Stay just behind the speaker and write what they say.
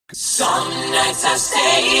Some nights I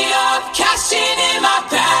stay up, cashing in my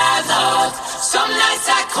bad luck. Some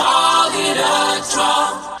nights I call it a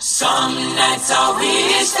draw. Some nights I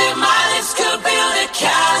wish that my lips could build a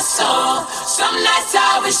castle. Some nights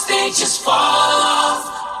I wish they just fall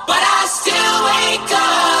off. But I still wake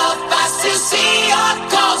up, I still see your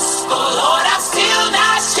ghost. But Lord, I'm still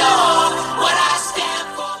not sure what I stand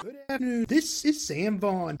for. Good afternoon, this is Sam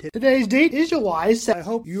Vaughn. Today's date is July 7th. I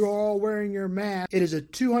hope you're all wearing your mask. It is a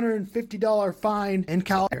 $250 fine in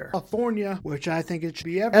California, which I think it should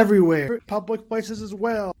be everywhere. Public places as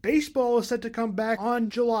well. Baseball is set to come back on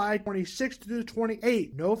July 26th to the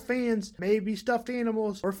 28th. No fans, maybe stuffed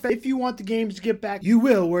animals, or if you want the games to get back, you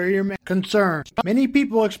will wear your mask. Concerns. Many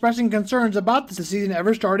people expressing concerns about the season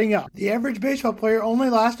ever starting up. The average baseball player only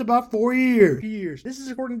lasts about 4 years. This is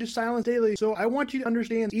according to Silence Daily, so I want you to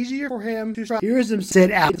understand it's easier for him to try. Here's him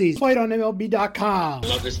sit out. He's played on MLB.com. I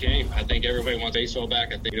love this game. I think everybody wants baseball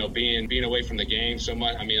back. I think, being away from the game so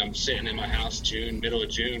much. I mean, I'm sitting in my house middle of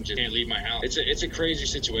June, just can't leave my house. It's a crazy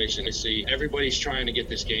situation. I see everybody's trying to get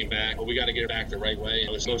this game back, but we got to get it back the right way.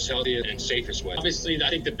 It's the most healthiest and safest way. Obviously, I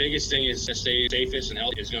think the biggest thing is to stay safest and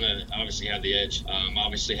healthy is going to obviously have the edge.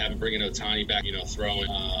 Obviously, bringing Ohtani back, throwing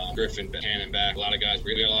Griffin, Cannon back. We got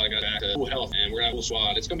a lot of guys back to full health, and we're going to have a full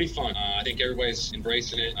squad. It's going to be fun. I think everybody's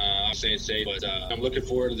embracing it. I'm saying safe, but I'm looking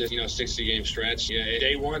forward to this, 60-game stretch. Yeah,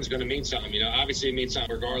 day one's going to mean something. Obviously it means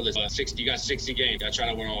something regardless. You got 60 games. Got to try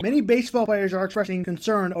to win all. Many baseball players are expressing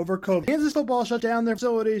concern over COVID. Kansas football shut down their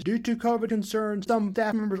facilities due to COVID concerns. Some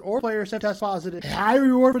staff members or players have tested positive. A high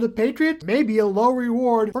reward for the Patriots, maybe a low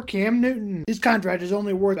reward for Cam Newton. His contract is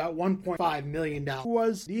only worth about $1.5 million. Who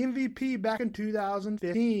was the MVP back in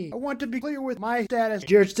 2015. I want to be clear with my status.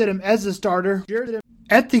 Jarrett Stidham as the starter. Jarrett Stidham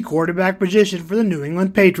at the quarterback position for the New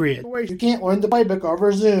England Patriots. You can't learn the playbook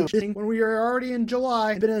over Zoom. When we are already in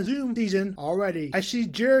July, it's been a Zoom season already. I see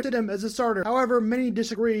Jarrett Stidham as a starter. However, many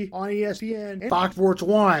disagree on ESPN and Fox Sports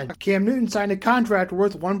 1. Cam Newton signed a contract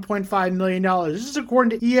worth $1.5 million. This is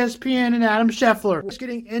according to ESPN and Adam Scheffler. He's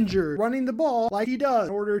getting injured, running the ball like he does.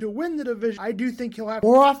 In order to win the division, I do think he'll have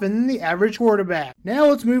more often than the average quarterback. Now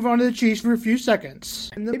let's move on to the Chiefs for a few seconds.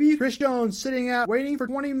 And maybe Chris Jones sitting out waiting for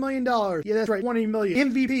 $20 million. Yeah, that's right, $20 million.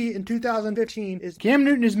 MVP in 2015 is Cam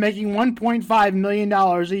Newton is making $1.5 million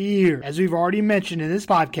a year, as we've already mentioned in this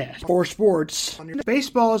podcast. For sports,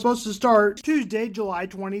 baseball is supposed to start Tuesday, July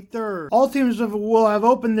 23rd. All teams will have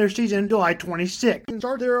opened their season July 26th and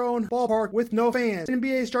start their own ballpark with no fans.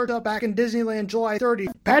 NBA starts up back in Disneyland July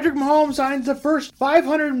 30th. Patrick Mahomes signs the first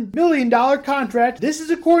 $500 million contract. This is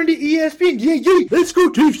according to ESPN. Yeah, let's go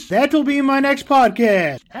Chiefs. That will be my next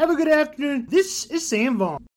podcast. Have a good afternoon. This is Sam Vaughn.